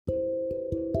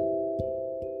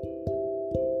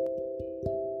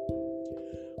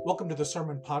Welcome to the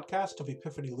Sermon Podcast of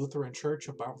Epiphany Lutheran Church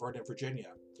of Mount Vernon, Virginia.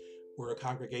 We're a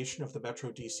congregation of the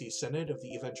Metro DC Synod of the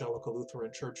Evangelical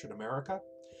Lutheran Church in America,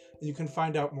 and you can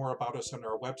find out more about us on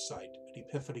our website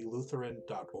at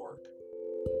epiphanylutheran.org.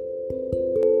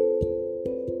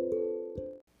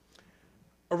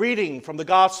 A reading from the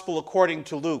Gospel according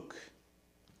to Luke.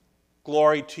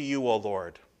 Glory to you, O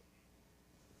Lord.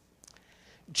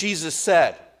 Jesus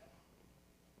said,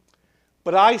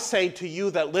 "But I say to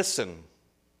you that listen,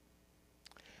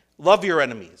 love your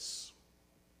enemies,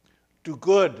 do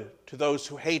good to those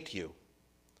who hate you,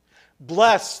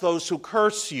 bless those who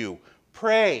curse you,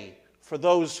 pray for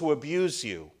those who abuse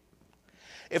you.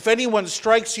 If anyone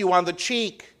strikes you on the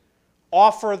cheek,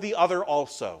 offer the other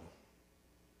also.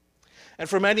 And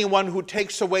from anyone who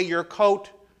takes away your coat,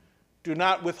 do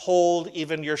not withhold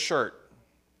even your shirt.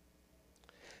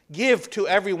 Give to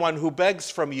everyone who begs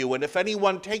from you, and if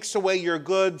anyone takes away your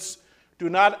goods, do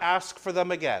not ask for them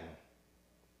again.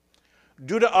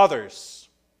 Do to others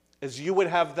as you would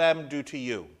have them do to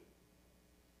you.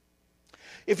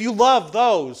 If you love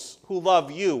those who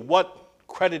love you, what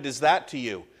credit is that to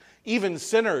you? Even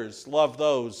sinners love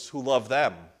those who love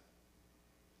them.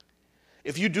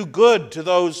 If you do good to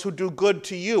those who do good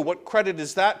to you, what credit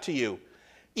is that to you?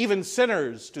 Even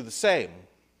sinners do the same.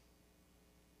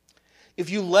 If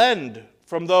you lend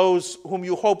from those whom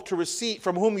you hope to receive,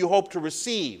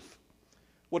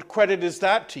 what credit is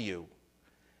that to you?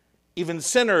 Even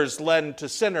sinners lend to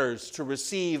sinners to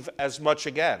receive as much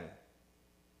again.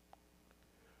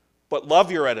 But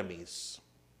love your enemies,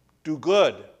 do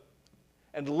good,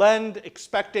 and lend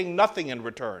expecting nothing in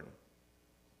return.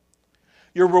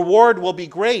 Your reward will be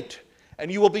great, and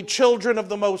you will be children of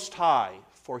the Most High,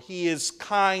 for he is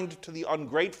kind to the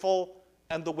ungrateful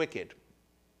and the wicked.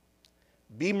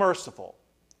 Be merciful,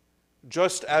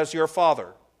 just as your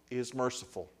Father is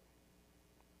merciful.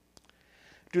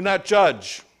 Do not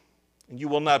judge, and you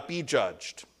will not be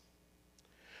judged.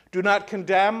 Do not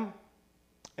condemn,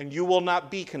 and you will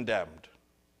not be condemned.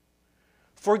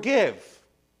 Forgive,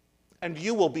 and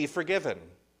you will be forgiven.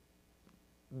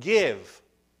 Give,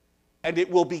 and it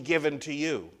will be given to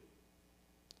you.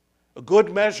 A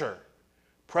good measure,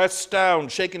 pressed down,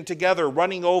 shaken together,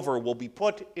 running over, will be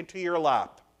put into your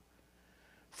lap.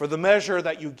 For the measure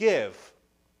that you give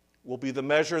will be the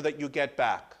measure that you get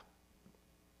back."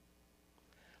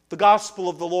 The Gospel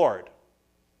of the Lord.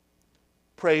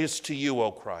 Praise to you,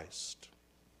 O Christ.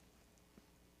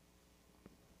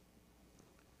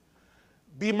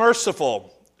 Be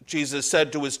merciful, Jesus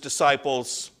said to his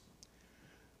disciples,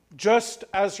 just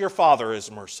as your Father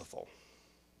is merciful.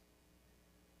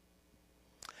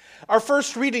 Our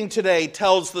first reading today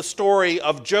tells the story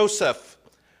of Joseph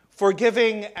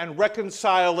forgiving and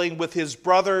reconciling with his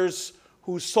brothers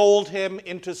who sold him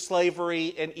into slavery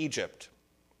in Egypt.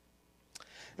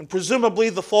 And presumably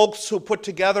the folks who put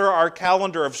together our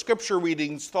calendar of scripture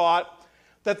readings thought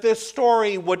that this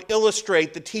story would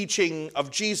illustrate the teaching of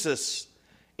Jesus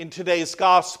in today's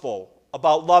gospel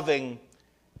about loving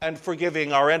and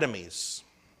forgiving our enemies.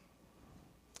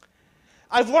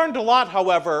 I've learned a lot,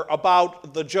 however,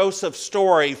 about the Joseph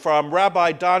story from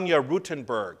Rabbi Danya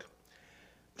Rutenberg.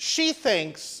 She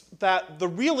thinks that the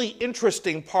really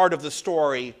interesting part of the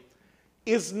story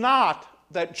is not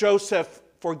that Joseph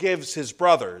forgives his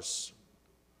brothers,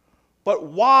 but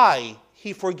why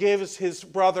he forgives his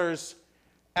brothers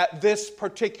at this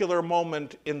particular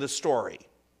moment in the story.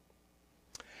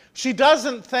 She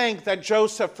doesn't think that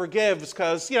Joseph forgives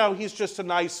because, he's just a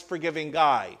nice, forgiving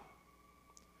guy.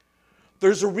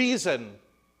 There's a reason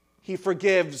he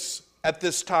forgives at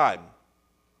this time.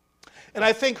 And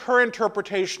I think her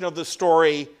interpretation of the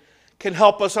story can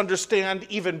help us understand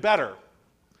even better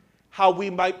how we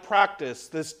might practice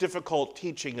this difficult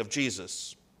teaching of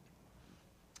Jesus.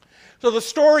 So the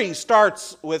story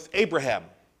starts with Abraham.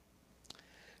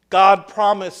 God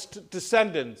promised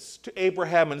descendants to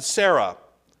Abraham and Sarah.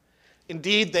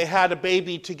 Indeed, they had a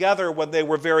baby together when they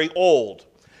were very old.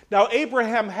 Now,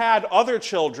 Abraham had other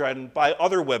children by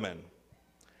other women,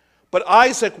 but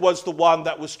Isaac was the one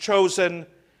that was chosen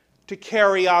to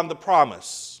carry on the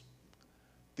promise.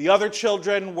 The other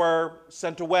children were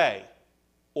sent away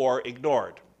or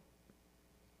ignored.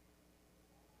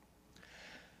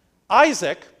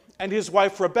 Isaac and his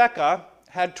wife Rebekah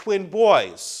had twin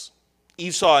boys,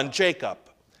 Esau and Jacob,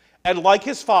 and like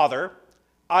his father,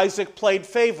 Isaac played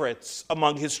favorites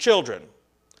among his children.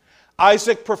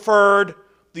 Isaac preferred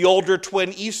the older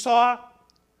twin Esau.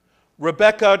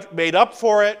 Rebekah made up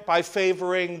for it by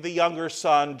favoring the younger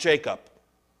son Jacob.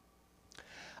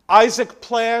 Isaac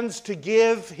plans to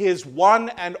give his one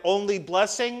and only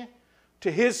blessing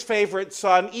to his favorite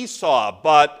son Esau,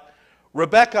 but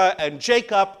Rebekah and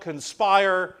Jacob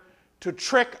conspire to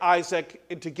trick Isaac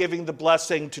into giving the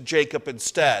blessing to Jacob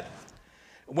instead.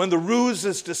 When the ruse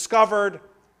is discovered,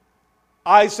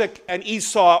 Isaac and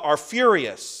Esau are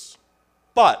furious.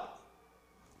 But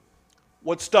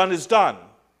what's done is done.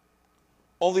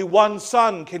 Only one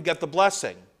son can get the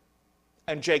blessing,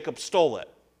 and Jacob stole it.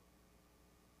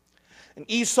 And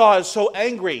Esau is so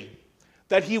angry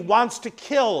that he wants to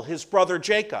kill his brother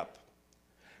Jacob.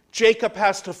 Jacob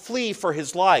has to flee for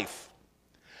his life.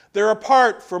 They're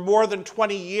apart for more than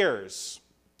 20 years.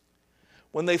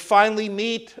 When they finally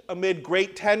meet amid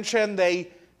great tension,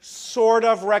 they sort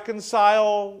of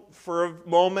reconcile for a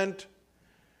moment,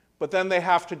 but then they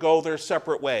have to go their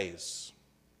separate ways.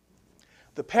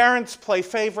 The parents play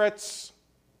favorites.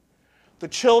 The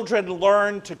children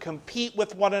learn to compete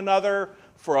with one another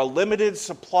for a limited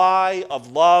supply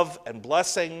of love and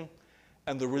blessing,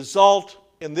 and the result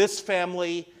in this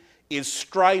family is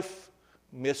strife,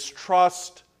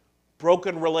 mistrust,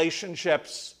 broken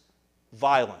relationships,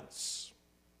 violence.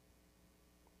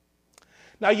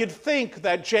 Now, you'd think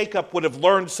that Jacob would have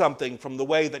learned something from the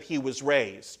way that he was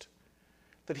raised,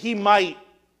 that he might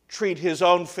treat his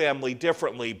own family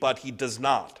differently, but he does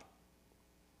not.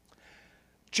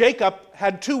 Jacob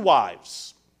had two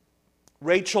wives,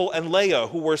 Rachel and Leah,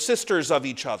 who were sisters of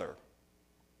each other.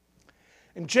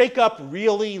 And Jacob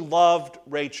really loved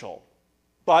Rachel,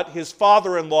 but his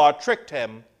father-in-law tricked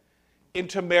him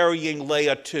into marrying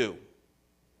Leah too.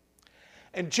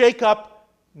 And Jacob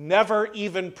never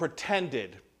even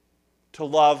pretended to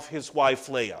love his wife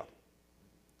Leah.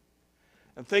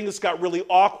 And things got really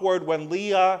awkward when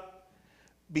Leah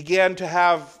began to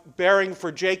have bearing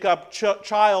for Jacob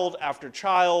child after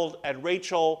child, and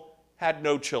Rachel had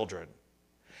no children.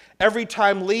 Every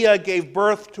time Leah gave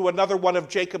birth to another one of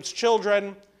Jacob's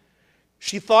children,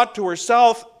 she thought to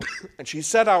herself, and she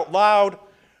said out loud,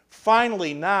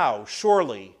 "Finally now,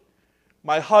 surely,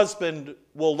 my husband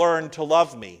will learn to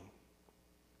love me."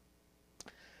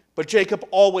 But Jacob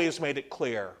always made it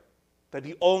clear that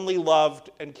he only loved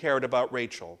and cared about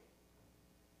Rachel.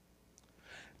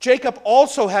 Jacob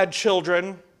also had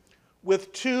children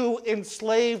with two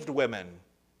enslaved women,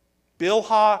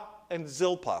 Bilhah and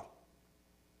Zilpah.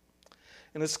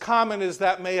 And as common as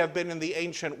that may have been in the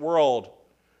ancient world,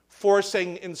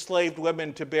 forcing enslaved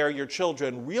women to bear your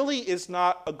children really is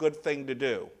not a good thing to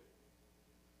do.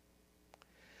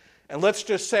 And let's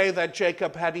just say that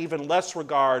Jacob had even less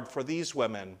regard for these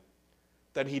women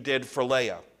than he did for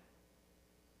Leah.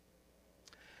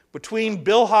 Between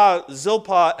Bilhah,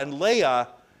 Zilpah, and Leah,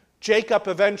 Jacob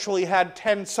eventually had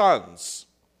 10 sons,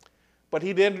 but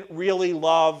he didn't really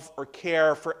love or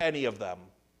care for any of them,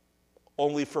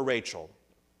 only for Rachel.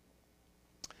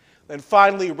 Then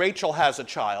finally, Rachel has a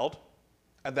child,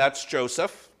 and that's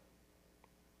Joseph.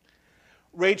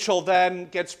 Rachel then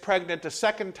gets pregnant a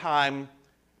second time,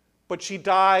 but she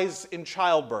dies in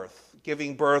childbirth,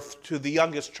 giving birth to the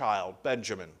youngest child,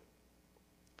 Benjamin.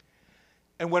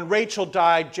 And when Rachel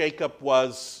died, Jacob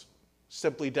was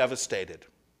simply devastated.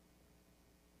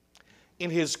 In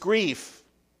his grief,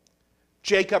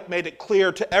 Jacob made it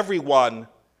clear to everyone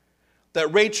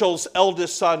that Rachel's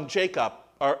eldest son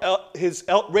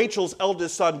Rachel's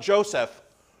eldest son Joseph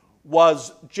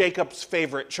was Jacob's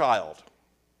favorite child.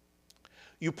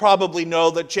 You probably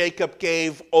know that Jacob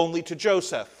gave only to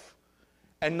Joseph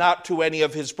and not to any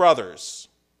of his brothers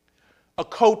a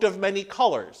coat of many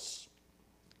colors.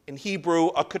 In Hebrew,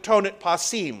 a ketonet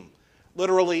pasim,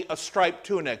 literally a striped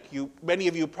tunic. Many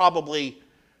of you probably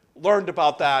learned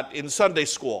about that in Sunday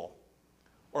school,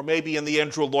 or maybe in the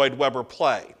Andrew Lloyd Webber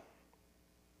play.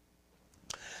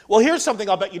 Well, here's something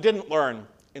I'll bet you didn't learn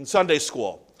in Sunday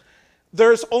school.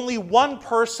 There's only one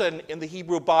person in the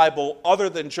Hebrew Bible other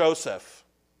than Joseph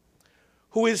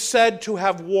who is said to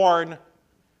have worn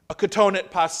a ketonet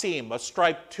pasim, a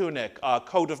striped tunic, a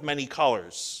coat of many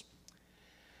colors.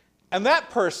 And that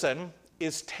person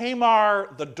is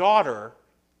Tamar, the daughter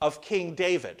of King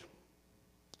David.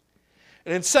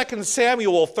 And in 2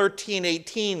 Samuel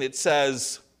 13:18, it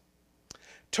says,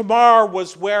 Tamar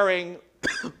was wearing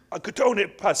a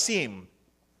ketonet pasim,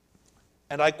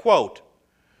 and I quote,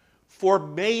 "For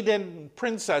maiden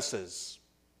princesses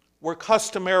were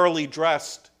customarily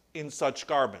dressed in such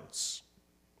garments."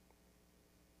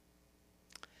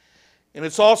 And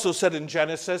it's also said in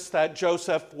Genesis that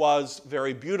Joseph was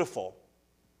very beautiful.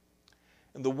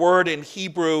 And the word in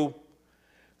Hebrew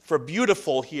for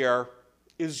beautiful here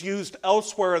is used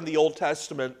elsewhere in the Old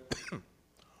Testament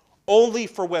only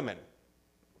for women.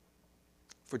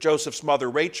 For Joseph's mother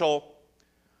Rachel,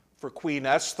 for Queen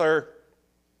Esther,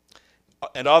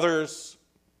 and others,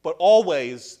 but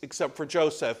always, except for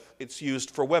Joseph, it's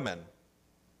used for women.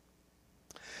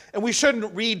 And we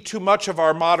shouldn't read too much of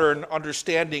our modern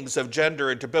understandings of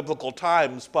gender into biblical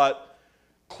times, but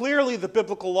clearly the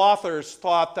biblical authors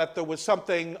thought that there was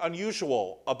something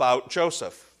unusual about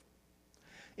Joseph.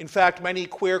 In fact, many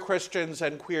queer Christians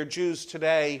and queer Jews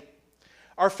today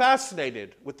are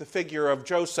fascinated with the figure of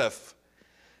Joseph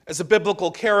as a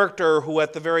biblical character who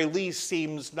at the very least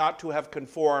seems not to have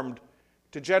conformed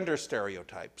to gender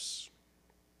stereotypes.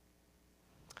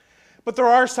 But there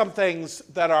are some things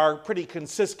that are pretty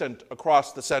consistent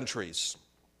across the centuries.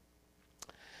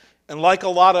 And like a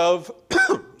lot of,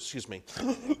 excuse me,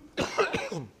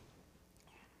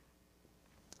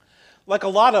 like a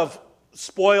lot of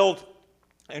spoiled,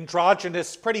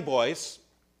 androgynous pretty boys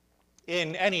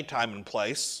in any time and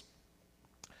place,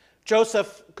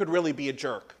 Joseph could really be a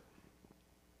jerk.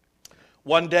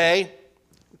 One day,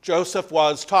 Joseph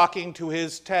was talking to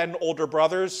his 10 older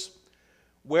brothers,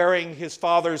 wearing his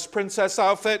father's princess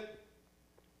outfit,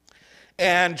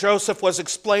 and Joseph was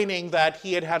explaining that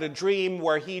he had had a dream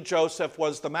where he, Joseph,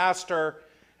 was the master,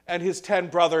 and his 10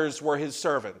 brothers were his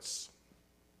servants.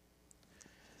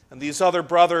 And these other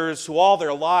brothers, who all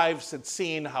their lives had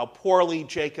seen how poorly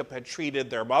Jacob had treated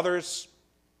their mothers,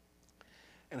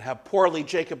 and how poorly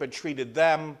Jacob had treated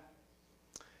them,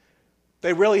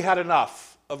 they really had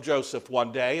enough of Joseph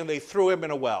one day, and they threw him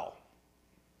in a well.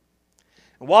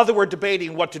 And while they were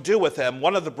debating what to do with him,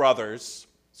 one of the brothers,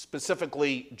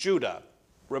 specifically Judah,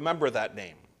 remember that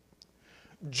name,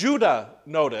 Judah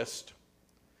noticed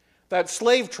that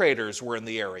slave traders were in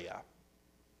the area.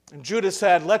 And Judah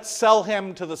said, let's sell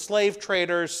him to the slave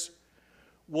traders.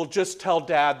 We'll just tell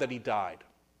Dad that he died.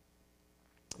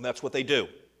 And that's what they do.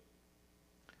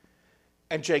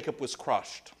 And Jacob was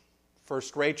crushed.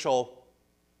 First Rachel,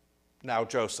 now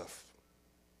Joseph.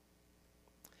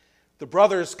 The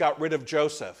brothers got rid of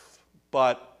Joseph,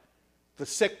 but the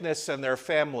sickness in their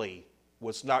family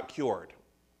was not cured.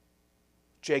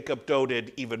 Jacob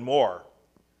doted even more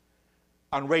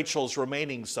on Rachel's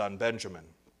remaining son, Benjamin.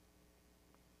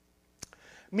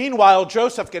 Meanwhile,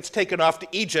 Joseph gets taken off to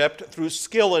Egypt. Through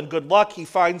skill and good luck, he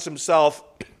finds himself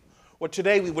what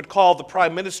today we would call the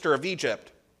prime minister of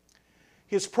Egypt.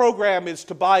 His program is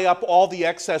to buy up all the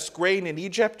excess grain in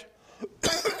Egypt,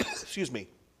 excuse me,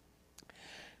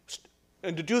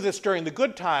 and to do this during the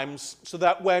good times so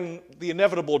that when the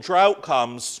inevitable drought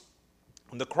comes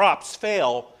and the crops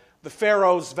fail, the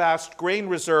Pharaoh's vast grain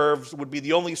reserves would be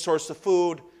the only source of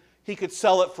food. He could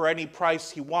sell it for any price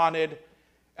he wanted,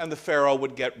 and the Pharaoh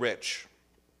would get rich.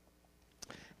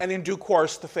 And in due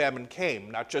course, the famine came,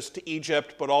 not just to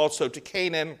Egypt, but also to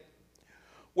Canaan,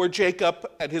 where Jacob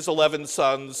and his 11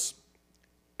 sons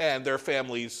and their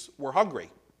families were hungry.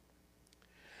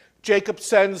 Jacob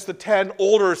sends the 10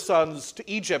 older sons to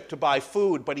Egypt to buy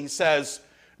food, but he says,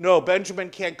 no, Benjamin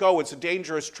can't go. It's a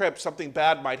dangerous trip. Something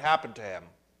bad might happen to him.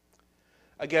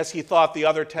 I guess he thought the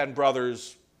other 10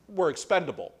 brothers were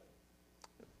expendable.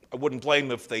 I wouldn't blame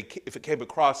them if it came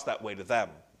across that way to them.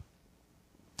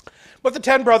 But the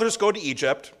 10 brothers go to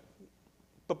Egypt,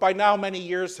 but by now many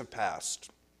years have passed.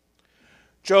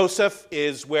 Joseph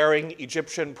is wearing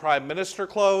Egyptian prime minister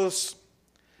clothes.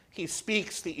 He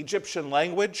speaks the Egyptian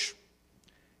language.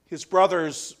 His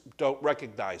brothers don't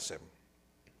recognize him.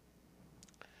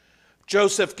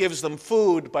 Joseph gives them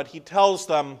food, but he tells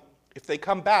them if they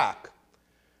come back,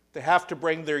 they have to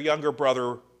bring their younger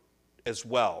brother as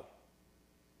well.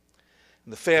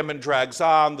 And the famine drags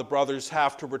on. The brothers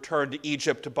have to return to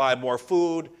Egypt to buy more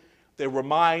food. They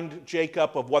remind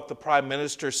Jacob of what the prime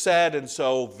minister said, and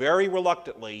so very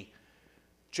reluctantly,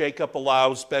 Jacob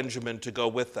allows Benjamin to go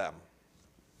with them.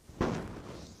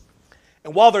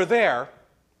 And while they're there,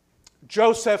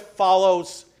 Joseph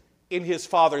follows in his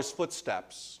father's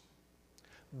footsteps.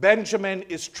 Benjamin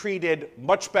is treated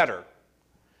much better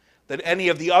than any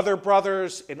of the other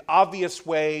brothers in obvious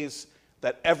ways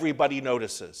that everybody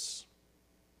notices.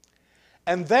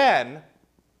 And then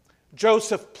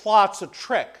Joseph plots a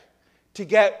trick to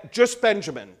get just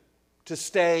Benjamin to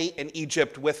stay in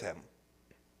Egypt with him.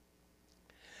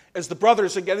 As the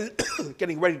brothers are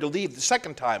getting ready to leave the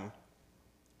second time,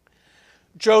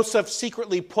 Joseph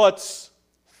secretly puts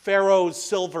Pharaoh's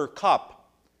silver cup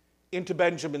into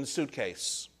Benjamin's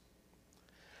suitcase.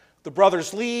 The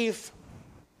brothers leave,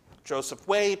 Joseph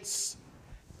waits,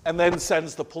 and then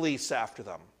sends the police after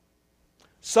them.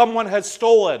 Someone has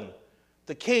stolen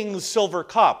the king's silver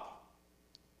cup.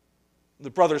 The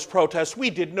brothers protest, we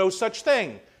did no such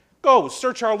thing. Go,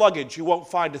 search our luggage, you won't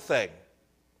find a thing.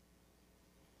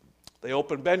 They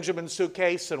open Benjamin's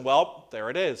suitcase, and well, there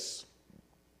it is.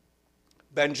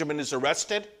 Benjamin is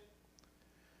arrested.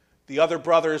 The other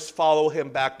brothers follow him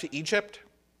back to Egypt.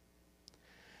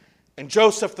 And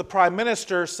Joseph, the prime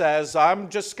minister, says, I'm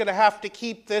just going to have to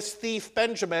keep this thief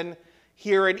Benjamin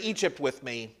here in Egypt with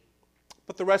me,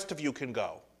 but the rest of you can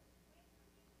go.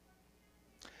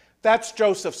 That's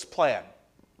Joseph's plan.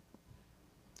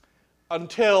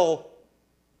 Until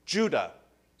Judah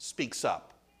speaks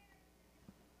up.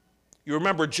 You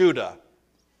remember Judah.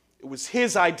 It was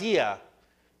his idea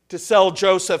to sell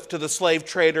Joseph to the slave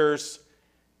traders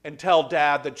and tell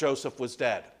Dad that Joseph was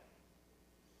dead.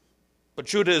 But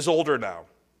Judah is older now.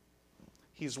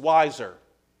 He's wiser.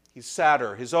 He's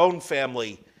sadder. His own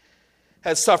family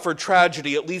has suffered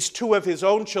tragedy. At least 2 of his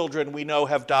own children we know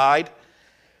have died.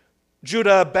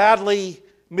 Judah badly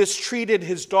mistreated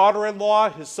his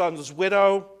daughter-in-law, his son's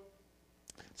widow.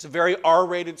 It's a very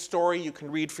R-rated story you can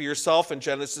read for yourself in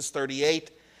Genesis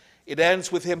 38. It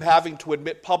ends with him having to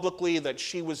admit publicly that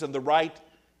she was in the right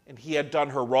and he had done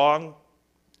her wrong.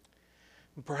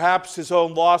 And perhaps his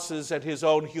own losses and his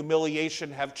own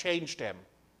humiliation have changed him,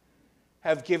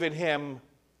 have given him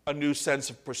a new sense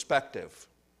of perspective.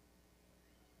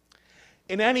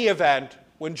 In any event,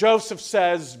 when Joseph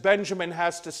says, Benjamin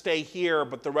has to stay here,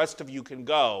 but the rest of you can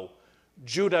go,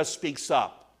 Judah speaks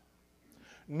up.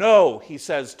 No, he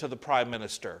says to the prime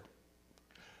minister.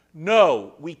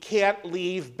 No, we can't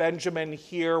leave Benjamin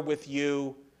here with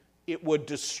you. It would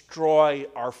destroy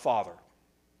our father.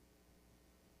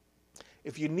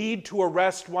 If you need to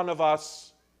arrest one of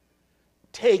us,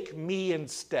 take me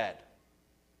instead.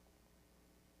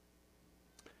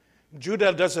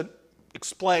 Judah doesn't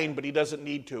explain, but he doesn't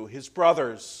need to. His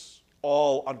brothers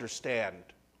all understand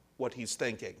what he's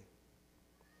thinking.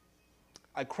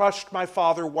 I crushed my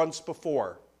father once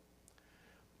before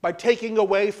by taking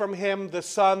away from him the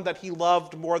son that he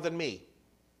loved more than me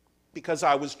because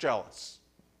I was jealous.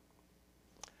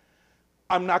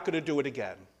 I'm not going to do it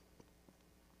again.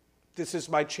 This is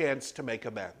my chance to make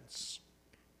amends.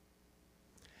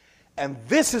 And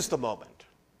this is the moment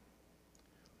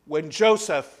when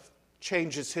Joseph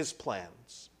changes his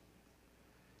plans.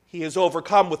 He is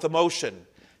overcome with emotion.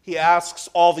 He asks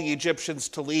all the Egyptians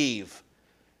to leave.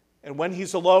 And when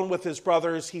he's alone with his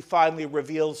brothers, he finally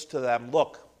reveals to them,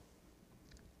 look,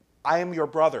 I am your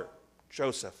brother,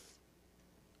 Joseph.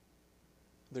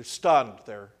 They're stunned.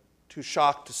 They're too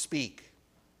shocked to speak.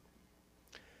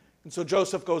 And so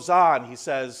Joseph goes on. He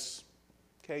says,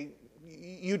 okay,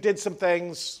 you did some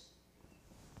things.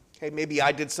 Okay, maybe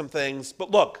I did some things.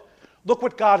 But look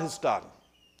what God has done.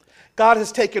 God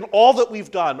has taken all that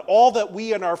we've done, all that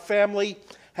we and our family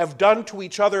have done to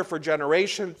each other for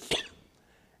generations,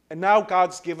 and now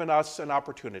God's given us an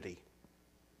opportunity.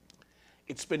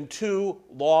 It's been 2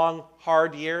 long,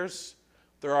 hard years.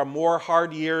 There are more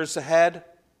hard years ahead.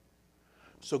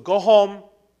 So go home,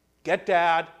 get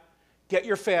Dad, get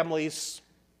your families,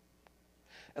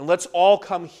 and let's all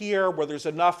come here where there's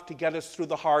enough to get us through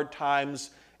the hard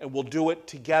times, and we'll do it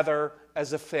together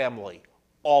as a family,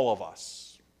 all of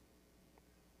us.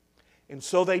 And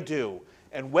so they do.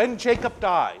 And when Jacob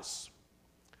dies,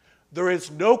 there is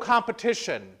no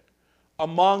competition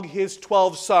among his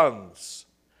 12 sons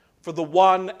for the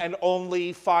one and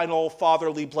only final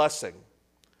fatherly blessing,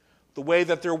 the way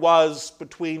that there was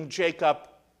between Jacob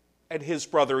and his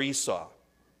brother Esau.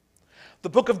 The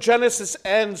book of Genesis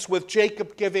ends with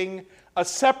Jacob giving a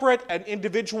separate and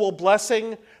individual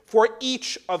blessing for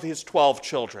each of his 12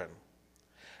 children.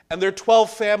 And their 12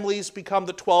 families become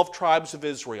the 12 tribes of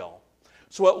Israel.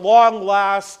 So at long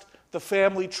last, the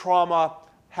family trauma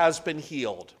has been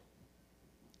healed.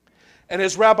 And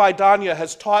as Rabbi Danya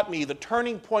has taught me, the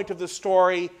turning point of the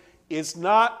story is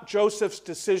not Joseph's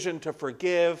decision to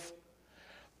forgive.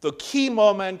 The key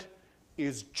moment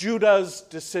is Judah's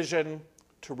decision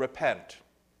to repent,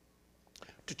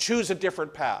 to choose a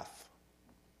different path,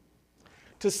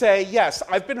 to say, yes,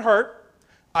 I've been hurt,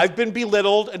 I've been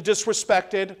belittled and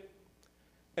disrespected,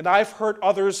 and I've hurt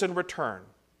others in return.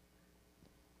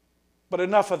 But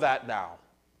enough of that now.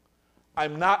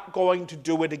 I'm not going to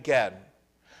do it again.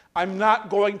 I'm not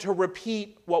going to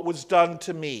repeat what was done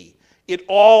to me. It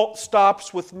all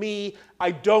stops with me.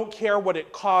 I don't care what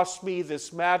it costs me.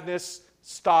 This madness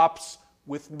stops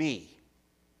with me.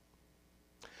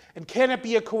 And can it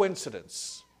be a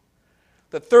coincidence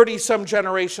that 30-some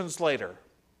generations later,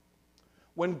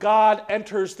 when God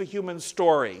enters the human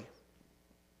story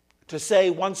to say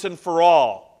once and for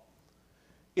all,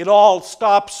 it all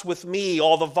stops with me,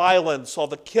 all the violence, all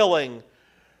the killing,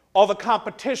 all the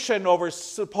competition over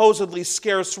supposedly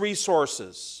scarce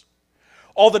resources,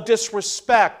 all the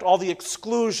disrespect, all the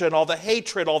exclusion, all the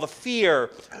hatred, all the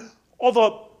fear, all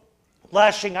the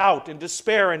lashing out in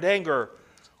despair and anger,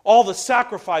 all the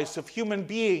sacrifice of human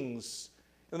beings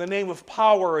in the name of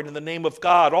power and in the name of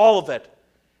God, all of it.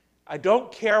 I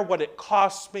don't care what it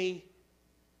costs me.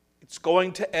 It's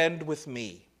going to end with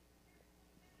me.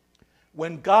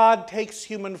 When God takes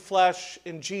human flesh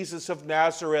in Jesus of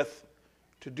Nazareth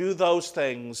to do those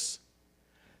things,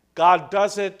 God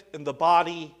does it in the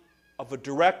body of a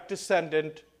direct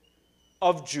descendant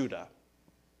of Judah.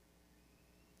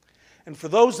 And for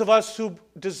those of us who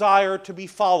desire to be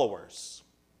followers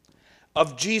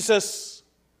of Jesus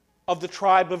of the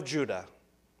tribe of Judah,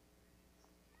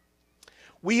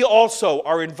 we also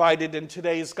are invited in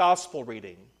today's gospel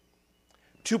reading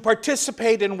to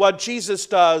participate in what Jesus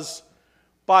does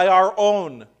by our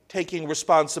own taking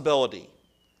responsibility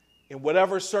in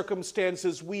whatever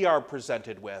circumstances we are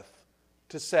presented with,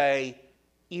 to say,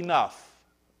 enough,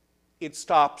 it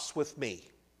stops with me.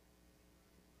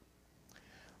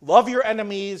 Love your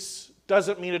enemies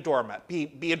doesn't mean a doormat,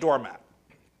 be a doormat.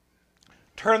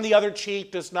 Turn the other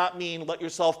cheek does not mean let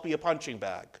yourself be a punching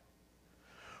bag.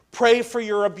 Pray for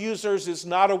your abusers is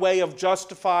not a way of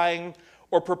justifying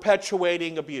or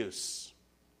perpetuating abuse.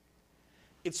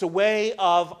 It's a way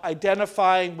of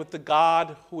identifying with the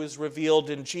God who is revealed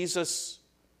in Jesus,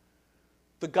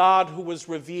 the God who was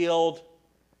revealed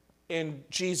in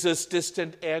Jesus'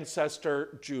 distant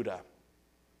ancestor, Judah.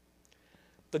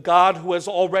 The God who has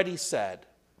already said,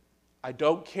 I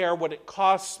don't care what it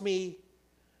costs me,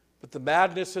 but the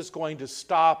madness is going to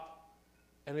stop,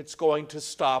 and it's going to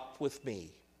stop with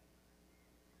me.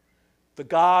 The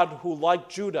God who, like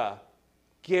Judah,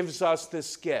 gives us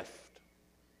this gift,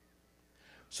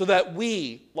 so that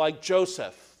we, like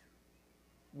Joseph,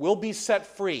 will be set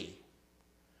free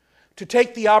to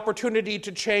take the opportunity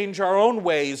to change our own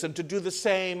ways and to do the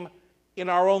same in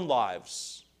our own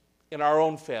lives, in our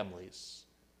own families,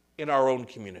 in our own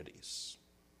communities.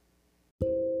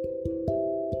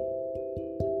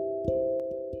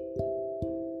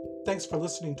 Thanks for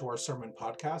listening to our sermon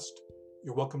podcast.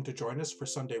 You're welcome to join us for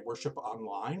Sunday worship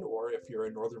online, or if you're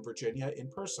in Northern Virginia, in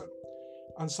person,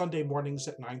 on Sunday mornings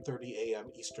at 9:30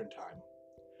 a.m. Eastern Time.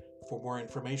 For more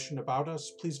information about us,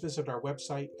 please visit our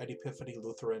website at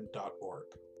epiphanylutheran.org.